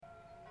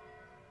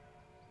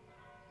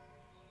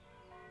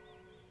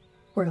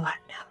We're live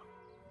now.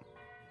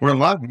 We're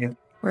live. Yeah.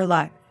 We're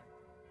live.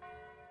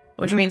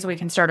 Which means we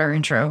can start our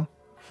intro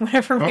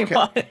whenever we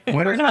want.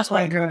 We're not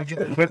like,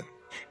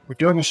 We're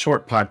doing a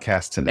short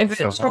podcast today. if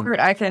it's short,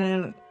 I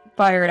can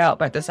fire it out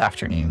by this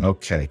afternoon.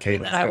 Okay,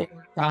 Kate. And I will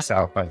It's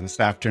out by this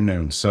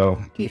afternoon.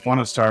 So you want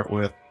to start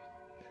with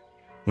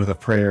a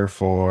prayer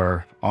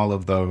for all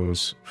of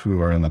those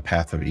who are in the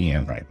path of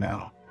Ian right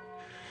now.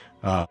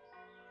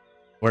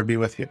 Lord be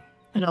with you.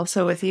 And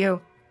also with you.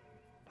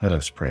 Let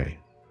us pray.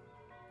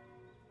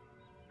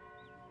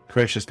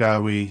 Gracious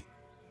God, we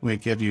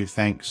give you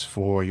thanks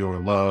for your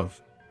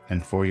love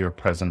and for your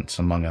presence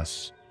among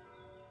us.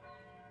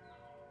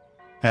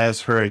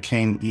 As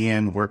Hurricane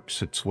Ian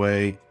works its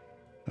way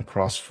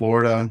across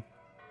Florida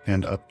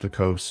and up the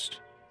coast,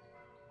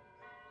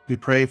 we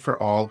pray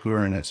for all who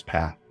are in its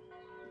path.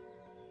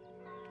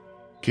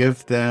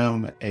 Give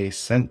them a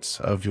sense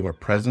of your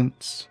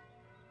presence.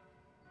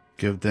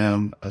 Give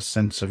them a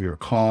sense of your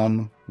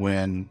calm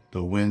when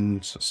the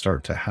winds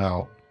start to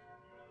howl.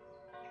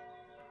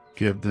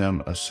 Give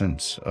them a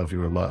sense of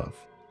your love.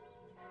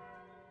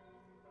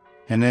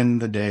 And in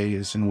the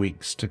days and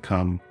weeks to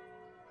come,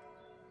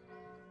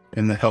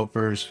 in the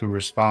helpers who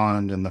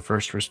respond, and the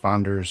first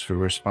responders who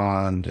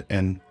respond,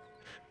 and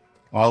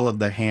all of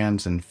the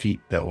hands and feet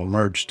that will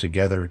merge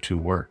together to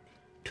work,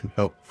 to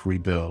help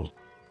rebuild,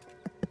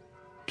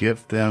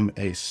 give them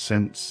a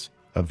sense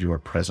of your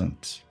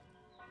presence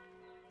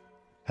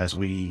as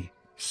we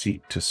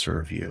seek to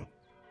serve you.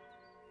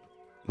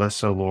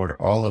 Bless, O Lord,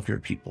 all of your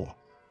people.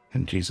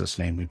 In Jesus'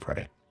 name we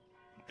pray.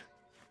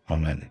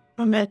 Amen.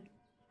 Amen.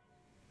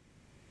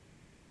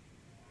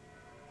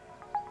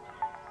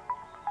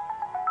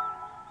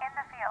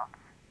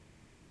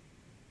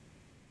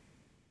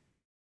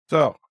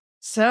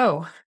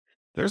 So,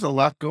 There's a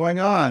lot going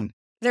on.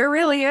 there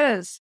really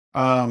is.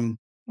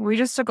 We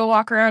just took a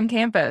walk around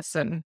campus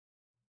and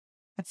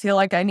I feel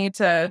like I need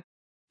to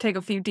take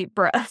a few deep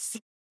breaths.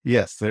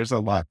 Yes, there's a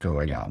lot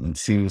going on. It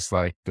seems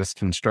like this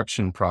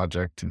construction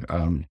project,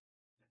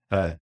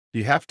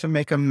 you have to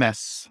make a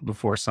mess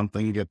before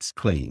something gets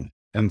clean.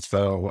 And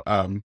so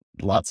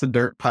lots of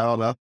dirt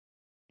piled up,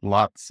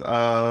 lots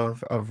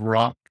of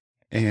rock,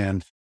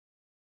 and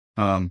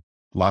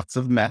lots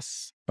of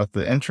mess. But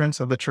the entrance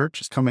of the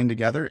church is coming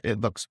together. It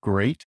looks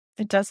great.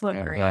 It does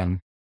look great.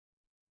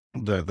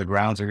 The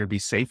grounds are going to be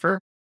safer,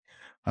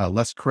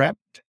 less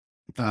cramped.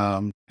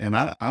 And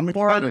I'm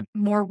excited.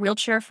 More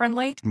wheelchair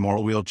friendly.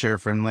 More wheelchair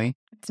friendly.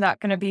 It's not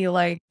going to be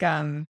like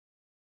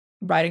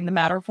riding the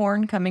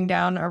Matterhorn coming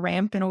down a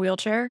ramp in a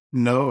wheelchair.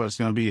 No, it's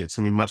gonna be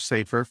much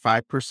safer.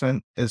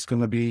 5% is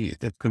gonna be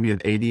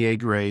an ADA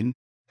grade.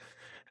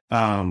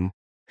 And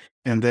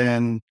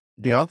then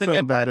the also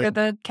added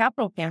the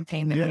capital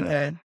campaign that we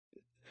did.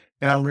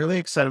 And I'm really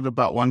excited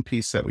about one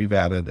piece that we've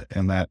added,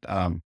 and that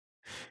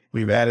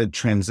we've added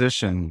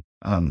transition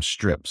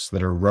strips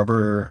that are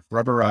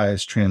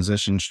rubberized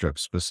transition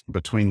strips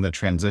between the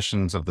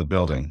transitions of the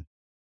building.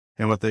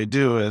 And what they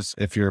do is,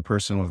 if you're a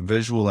person with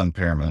visual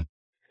impairment,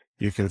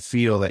 you can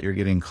feel that you're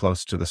getting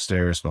close to the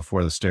stairs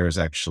before the stairs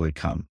actually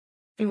come.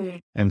 Mm-hmm.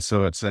 And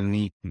so it's a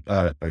neat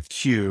a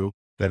cue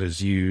that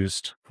is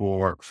used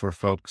for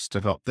folks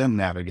to help them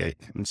navigate.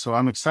 And so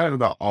I'm excited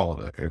about all of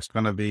it. It's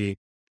going to be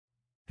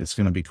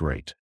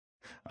great.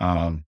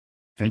 And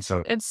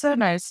so it's so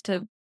nice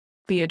to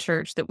be a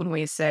church that when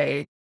we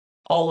say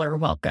all are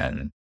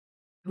welcome,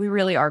 we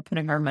really are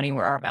putting our money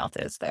where our mouth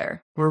is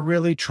there. We're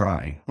really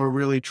trying.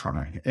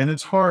 And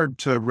it's hard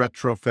to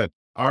retrofit.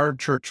 Our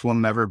church will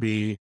never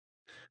be,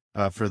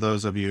 for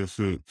those of you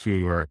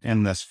who are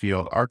in this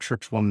field, our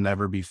church will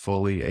never be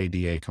fully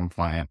ADA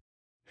compliant.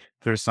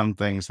 There's some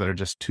things that are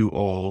just too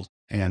old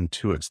and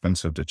too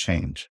expensive to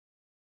change.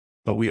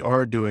 But we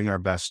are doing our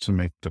best to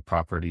make the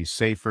property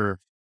safer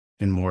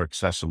and more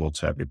accessible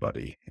to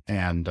everybody.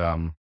 And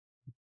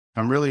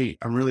I'm really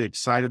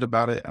excited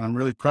about it, and I'm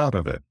really proud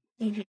of it.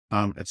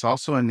 Mm-hmm. It's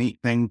also a neat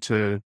thing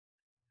to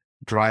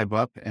drive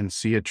up and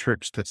see a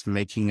church that's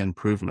making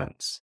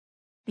improvements.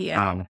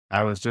 Yeah.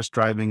 I was just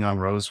driving on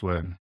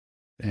Rosewood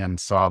and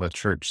saw the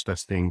church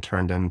that's being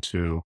turned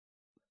into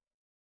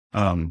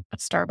A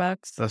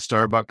Starbucks. the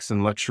Starbucks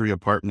and luxury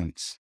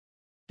apartments.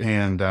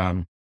 And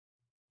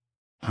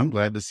I'm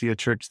glad to see a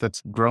church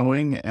that's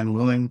growing and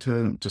willing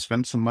to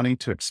spend some money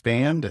to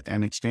expand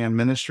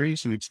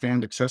ministries and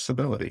expand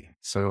accessibility.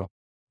 So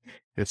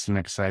it's an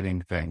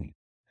exciting thing.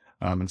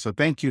 And so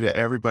thank you to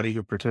everybody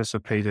who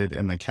participated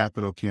in the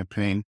capital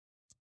campaign,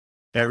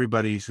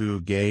 everybody who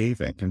gave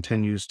and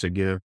continues to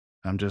give.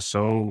 I'm just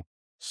so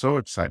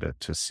excited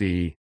to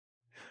see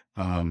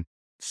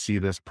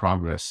this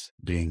progress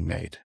being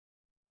made.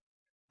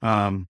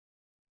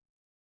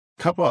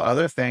 Couple of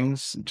other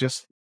things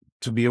just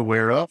to be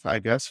aware of, I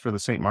guess, for the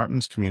St.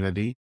 Martin's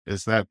community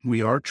is that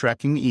we are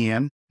tracking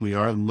Ian. We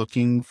are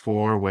looking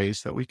for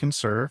ways that we can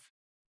serve.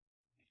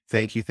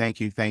 Thank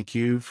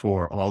you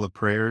for all the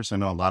prayers. I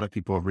know a lot of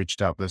people have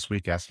reached out this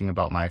week asking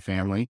about my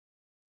family.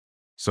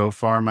 So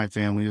far, my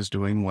family is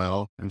doing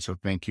well. And so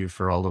thank you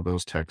for all of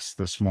those texts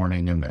this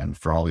morning and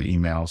for all the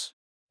emails.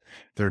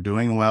 They're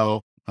doing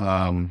well.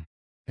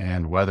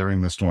 and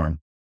weathering the storm.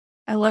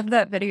 I love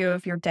that video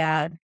of your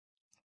dad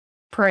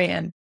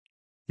praying.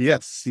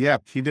 Yes. Yeah.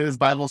 He did his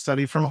Bible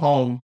study from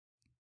home.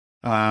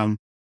 And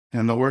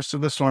the worst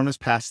of the storm is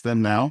past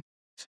them now.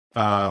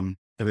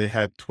 They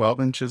had 12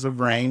 inches of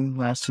rain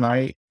last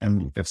night,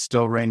 and it's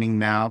still raining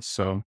now.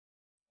 So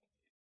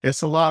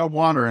it's a lot of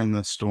water in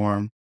the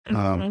storm.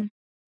 Mhm.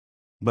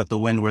 But the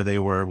wind where they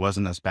were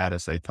wasn't as bad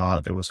as they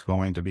thought it was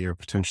going to be, or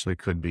potentially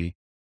could be,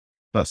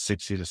 about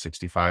 60 to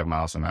 65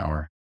 miles an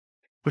hour,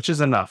 which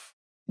is enough.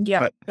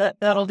 Yeah, But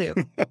that'll do.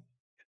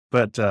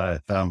 but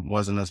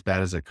wasn't as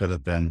bad as it could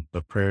have been.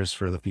 But prayers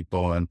for the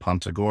people in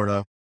Punta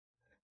Gorda.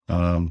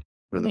 For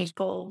the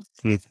Naples.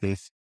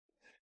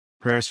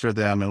 prayers for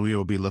them, and we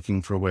will be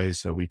looking for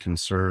ways that we can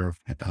serve.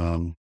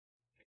 And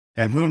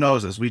who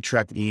knows, as we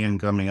track Ian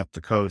coming up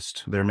the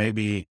coast, there may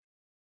be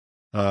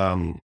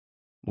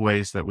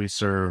ways that we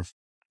serve,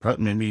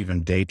 maybe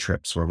even day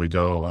trips where we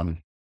go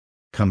and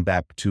come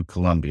back to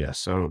Colombia.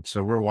 So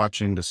we're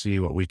watching to see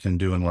what we can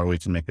do and where we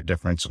can make a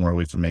difference and where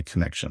we can make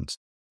connections.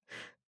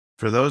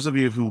 For those of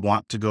you who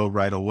want to go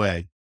right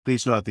away,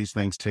 please know that these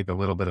things take a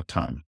little bit of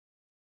time.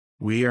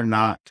 We are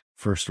not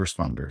first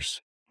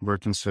responders. We're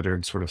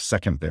considered sort of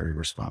secondary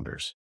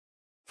responders.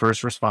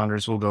 First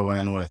responders will go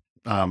in with,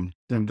 and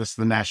this is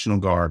the National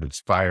Guard, it's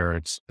fire,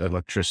 it's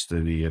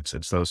electricity, it's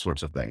those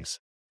sorts of things.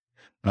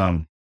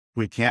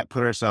 We can't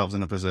put ourselves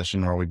in a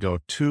position where we go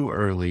too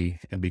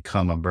early and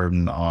become a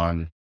burden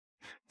on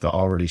the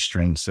already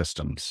strained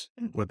systems.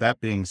 With that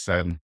being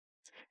said,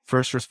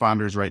 first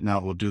responders right now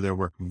will do their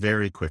work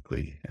very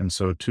quickly. And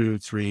so 2,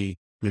 3,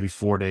 maybe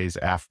 4 days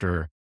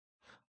after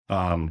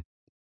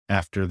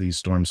these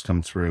storms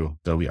come through,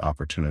 there'll be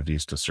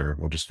opportunities to serve.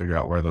 We'll just figure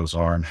out where those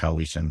are and how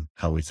we can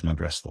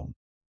address them.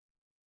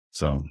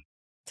 So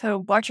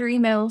watch your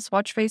emails,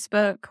 watch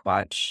Facebook,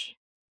 watch.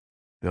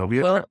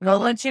 We'll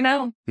let you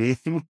know. You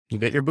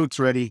get your boots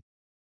ready.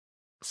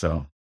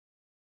 So,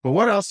 but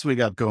what else we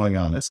got going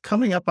on? It's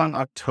coming up on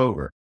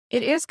October.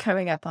 It is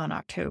coming up on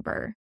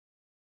October.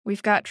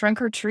 We've got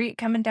trunk or treat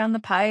coming down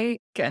the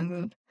pike,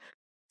 and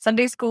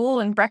Sunday school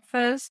and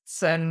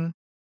breakfasts and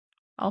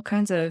all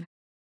kinds of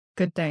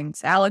good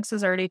things. Alex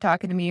is already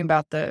talking to me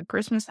about the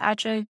Christmas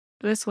hatchet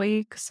this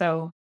week.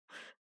 So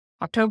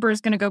October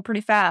is going to go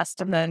pretty fast,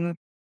 and then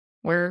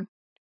we're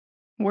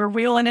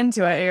wheeling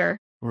into it here.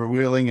 We're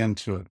wheeling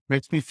into it.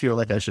 Makes me feel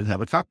like I should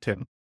have a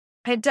cocktail.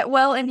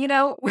 Well, and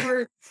we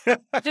were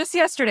just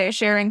yesterday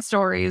sharing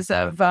stories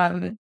of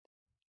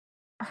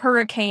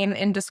hurricane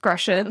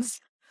indiscretions.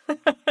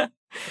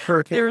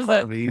 There was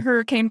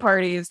hurricane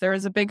parties. There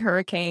was a big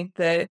hurricane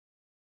that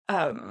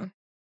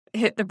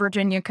hit the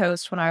Virginia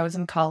coast when I was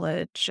in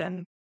college,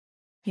 and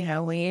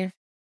we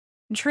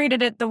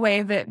treated it the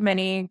way that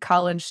many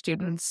college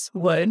students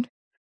would,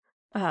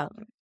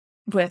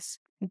 with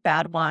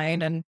bad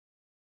wine and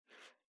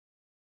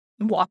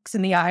walks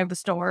in the eye of the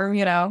storm,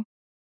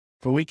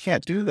 But we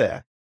can't do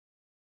that.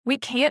 We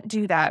can't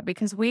do that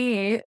because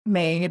we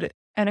made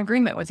an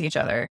agreement with each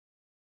other.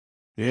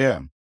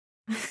 Yeah.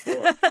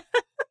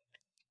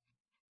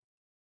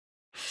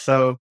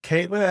 So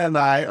Caitlin and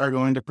I are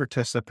going to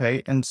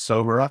participate in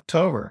Sober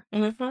October.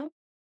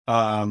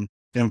 Mm-hmm.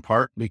 In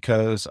part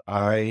because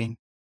I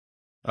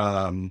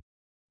don't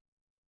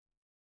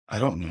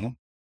know.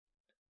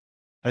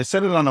 I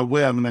said it on a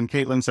whim, and then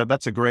Caitlin said,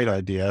 "That's a great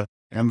idea."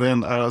 And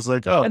then I was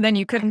like, "Oh." And then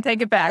you couldn't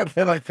take it back.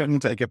 And I couldn't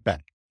take it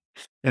back.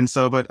 And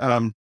so, but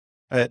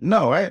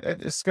no,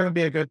 it's going to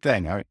be a good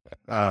thing. We're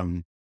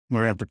going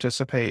to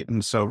participate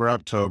in Sober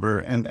October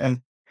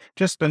and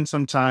just spend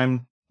some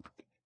time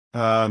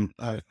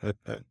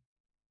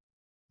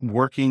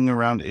working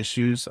around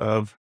issues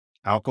of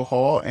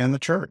alcohol and the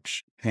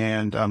church,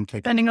 and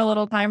spending a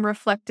little time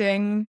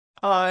reflecting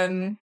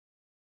on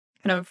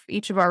kind of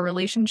each of our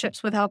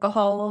relationships with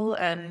alcohol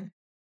and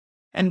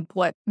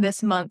what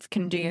this month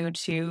can do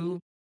to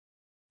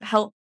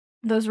help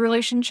those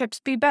relationships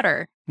be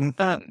better.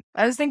 Mm-hmm.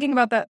 I was thinking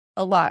about that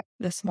a lot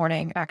this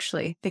morning,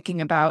 actually, thinking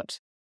about,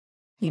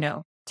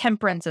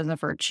 temperance as a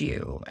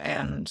virtue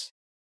and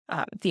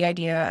the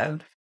idea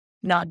of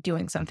not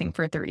doing something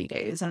for 30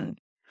 days. And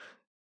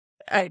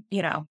it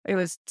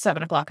was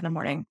 7:00 in the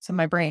morning. So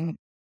my brain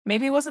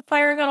maybe wasn't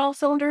firing on all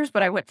cylinders,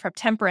 but I went from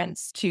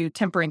temperance to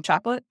tempering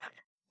chocolate.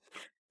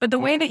 But the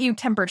way that you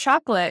temper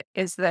chocolate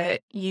is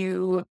that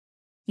you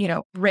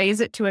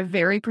raise it to a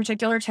very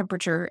particular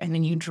temperature, and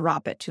then you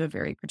drop it to a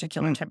very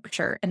particular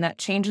temperature, and that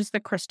changes the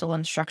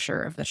crystalline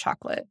structure of the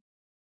chocolate.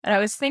 And I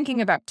was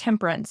thinking about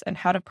temperance and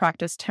how to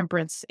practice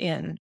temperance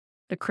in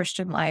the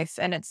Christian life.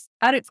 And it's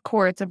at its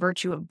core, it's a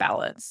virtue of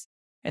balance.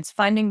 It's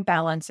finding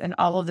balance in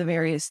all of the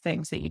various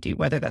things that you do,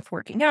 whether that's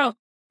working out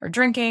or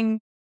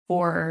drinking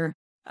or,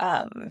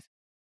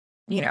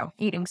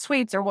 eating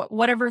sweets or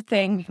whatever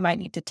thing you might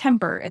need to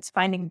temper. It's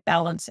finding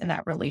balance in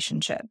that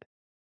relationship.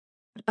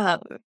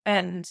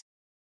 And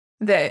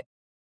that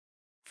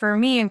for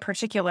me in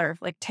particular,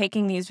 like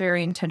taking these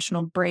very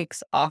intentional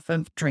breaks off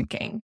of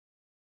drinking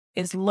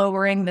is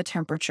lowering the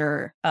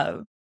temperature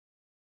of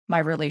my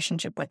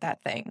relationship with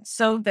that thing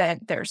so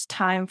that there's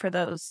time for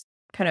those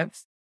kind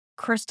of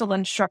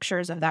crystalline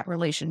structures of that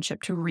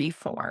relationship to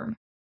reform.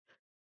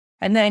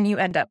 And then you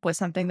end up with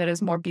something that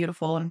is more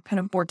beautiful and kind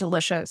of more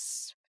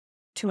delicious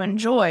to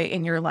enjoy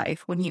in your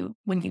life when you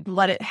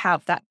let it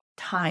have that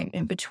time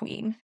in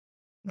between.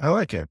 I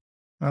like it.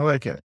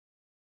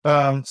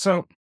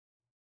 So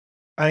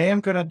I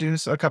am going to do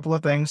a couple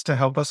of things to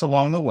help us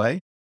along the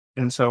way.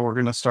 And so we're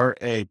going to start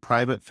a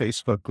private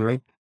Facebook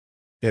group.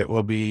 It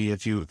will be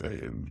if you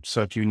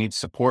need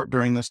support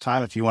during this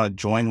time, if you want to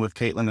join with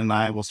Caitlin and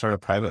I, we'll start a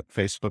private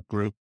Facebook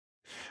group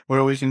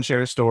where we can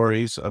share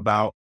stories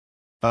about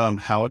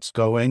how it's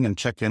going and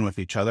check in with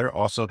each other.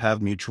 Also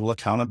have mutual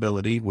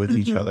accountability with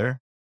each other.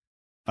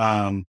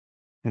 And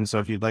so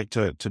if you'd like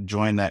to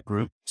join that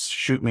group,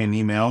 shoot me an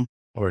email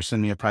or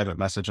send me a private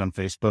message on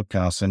Facebook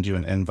and I'll send you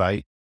an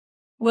invite.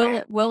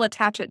 We'll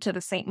attach it to the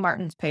St.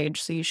 Martin's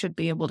page, so you should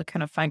be able to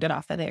kind of find it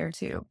off of there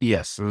too.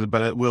 Yes,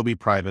 but it will be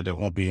private. It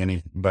won't be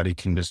anybody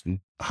can just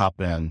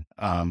hop in.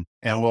 And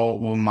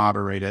we'll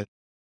moderate it.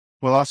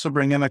 We'll also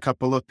bring in a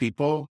couple of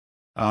people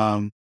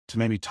to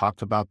maybe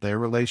talk about their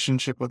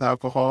relationship with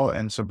alcohol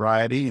and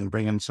sobriety, and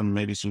bring in some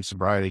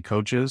sobriety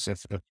coaches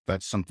if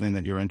that's something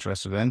that you're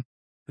interested in.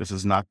 This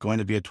is not going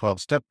to be a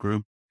 12-step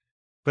group,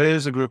 but it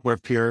is a group where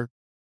peer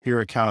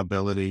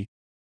accountability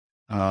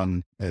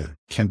can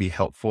be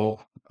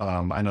helpful.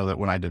 I know that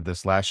when I did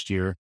this last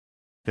year,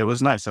 it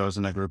was nice. I was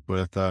in a group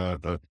with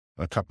a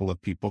couple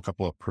of people, a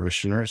couple of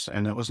parishioners,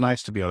 and it was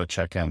nice to be able to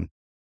check in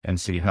and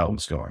see how it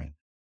was going.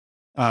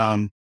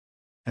 And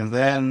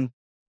then,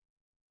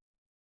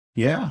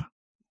 yeah,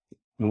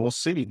 we'll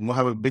see. We'll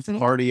have a big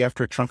party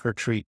after trunk or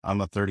treat on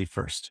the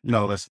 31st.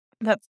 No, that's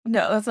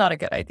not a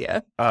good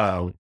idea.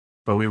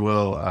 But we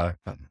will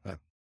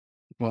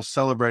we'll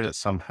celebrate it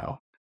somehow.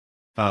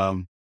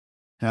 And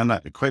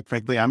quite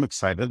frankly, I'm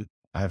excited.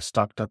 I've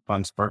stocked up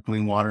on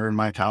sparkling water in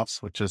my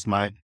house, which is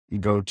my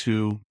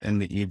go-to in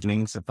the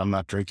evenings. If I'm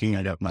not drinking,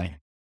 I got my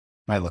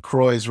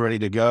LaCroix ready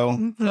to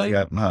go. I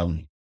got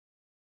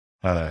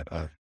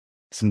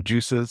some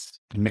juices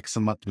to mix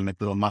them up to make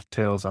little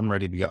mocktails. I'm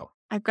ready to go.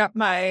 I've got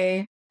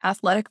my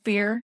Athletic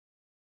beer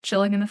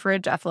chilling in the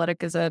fridge.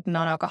 Athletic is a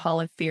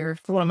non-alcoholic beer.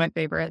 It's one of my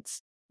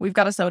favorites. We've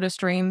got a soda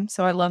stream,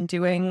 so I love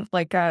doing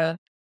like a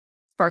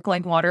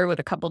sparkling water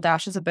with a couple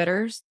dashes of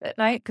bitters at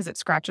night because it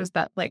scratches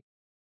that like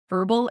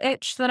verbal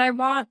itch that I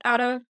want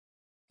out of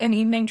an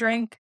evening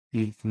drink.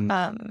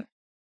 And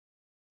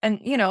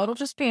it'll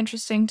just be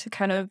interesting to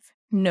kind of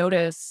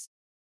notice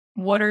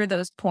what are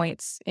those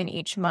points in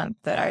each month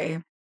that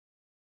I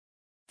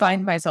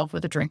find myself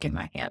with a drink in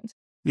my hand.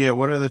 Yeah,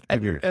 what are the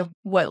triggers?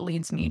 What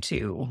leads me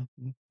to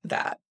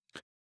that?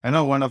 I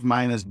know one of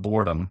mine is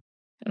boredom.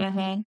 Mm-hmm.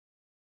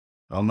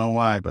 I don't know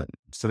why, but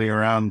sitting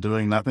around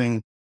doing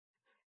nothing.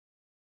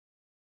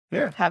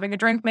 Yeah. Having a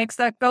drink makes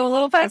that go a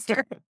little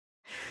faster.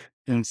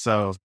 And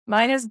so.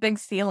 Mine is big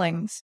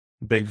feelings.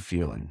 Big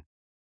feeling.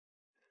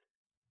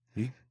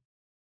 I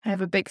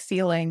have a big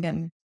feeling,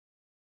 and,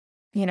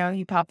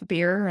 you pop a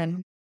beer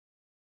and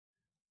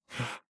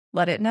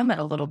let it numb it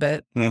a little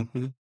bit.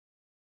 Mm-hmm.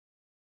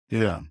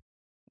 Yeah.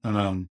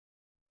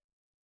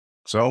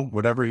 So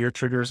whatever your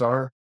triggers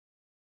are,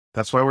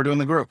 that's why we're doing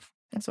the group.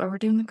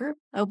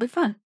 It'll be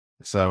fun.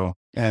 So,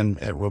 and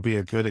it will be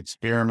a good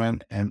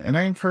experiment. And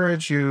I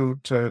encourage you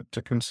to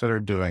consider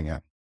doing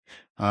it.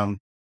 Not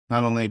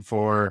only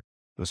for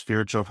the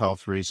spiritual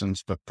health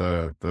reasons, but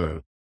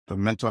the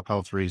mental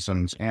health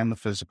reasons and the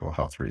physical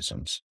health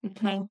reasons.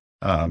 Mm-hmm.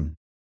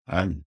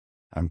 I'm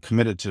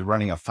committed to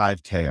running a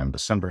 5K on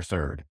December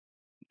 3rd.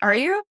 Are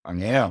you?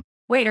 Yeah.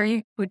 Wait,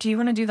 do you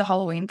want to do the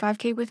Halloween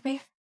 5K with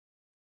me?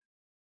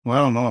 Well,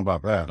 I don't know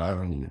about that.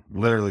 I'm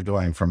literally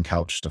going from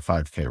couch to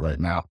 5K right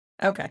now.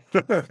 Okay.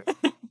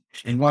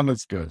 And one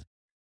that's good.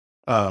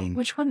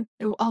 Which one?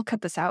 I'll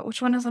cut this out.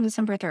 Which one is on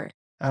December 3rd?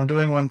 I'm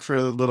doing one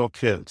for little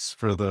kids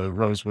for the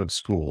Rosewood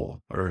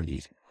School.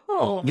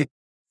 Oh.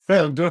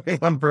 I'm doing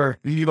one for,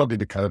 you don't need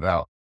to cut it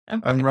out.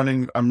 Okay. I'm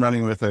running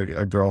with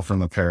a girl from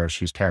the parish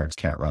whose parents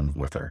can't run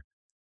with her.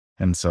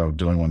 And so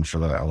doing one for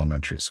the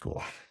elementary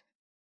school.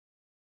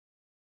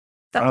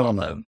 I don't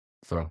know.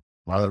 So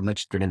rather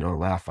much get into a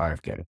laugh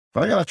 5K.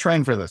 But I got to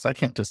train for this. I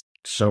can't just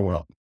show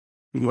up.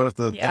 What if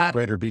the fifth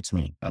grader beats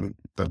me?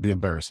 That'd be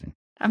embarrassing.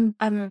 I'm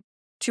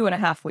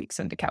 2.5 weeks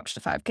into couch to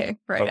 5K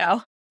right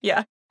now.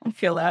 Yeah, I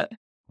feel that.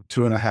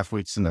 2.5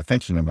 weeks into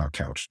thinking about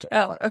couch.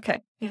 Oh,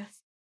 okay.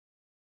 Yes.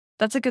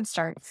 That's a good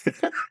start.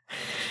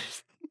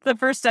 The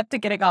first step to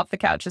getting off the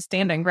couch is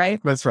standing, right?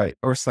 That's right.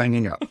 Or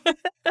signing up.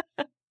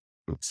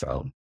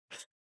 So,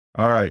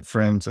 all right,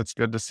 friends, it's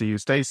good to see you.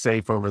 Stay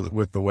safe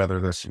with the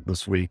weather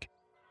this week,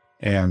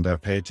 and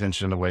pay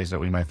attention to ways that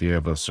we might be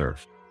able to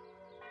serve.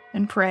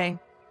 And pray.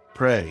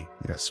 Pray.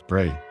 Yes,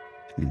 pray.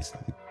 Please.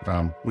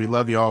 We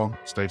love y'all.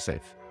 Stay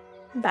safe.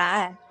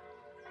 Bye.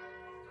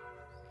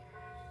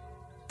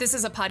 This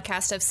is a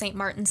podcast of St.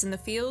 Martin's in the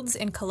Fields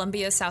in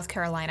Columbia, South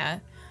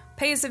Carolina.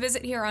 Pay us a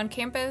visit here on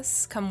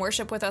campus, come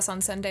worship with us on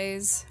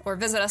Sundays, or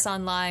visit us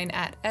online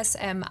at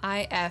smifsc.com.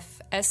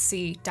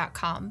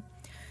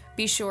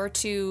 Be sure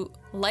to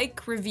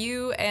like,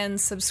 review, and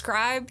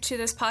subscribe to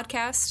this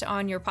podcast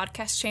on your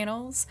podcast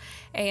channels,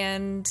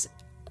 and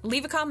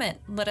leave a comment.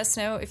 Let us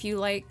know if you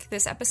like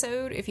this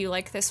episode, if you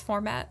like this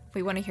format.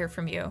 We want to hear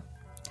from you.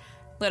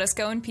 Let us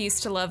go in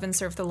peace to love and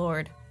serve the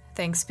Lord.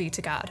 Thanks be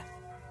to God.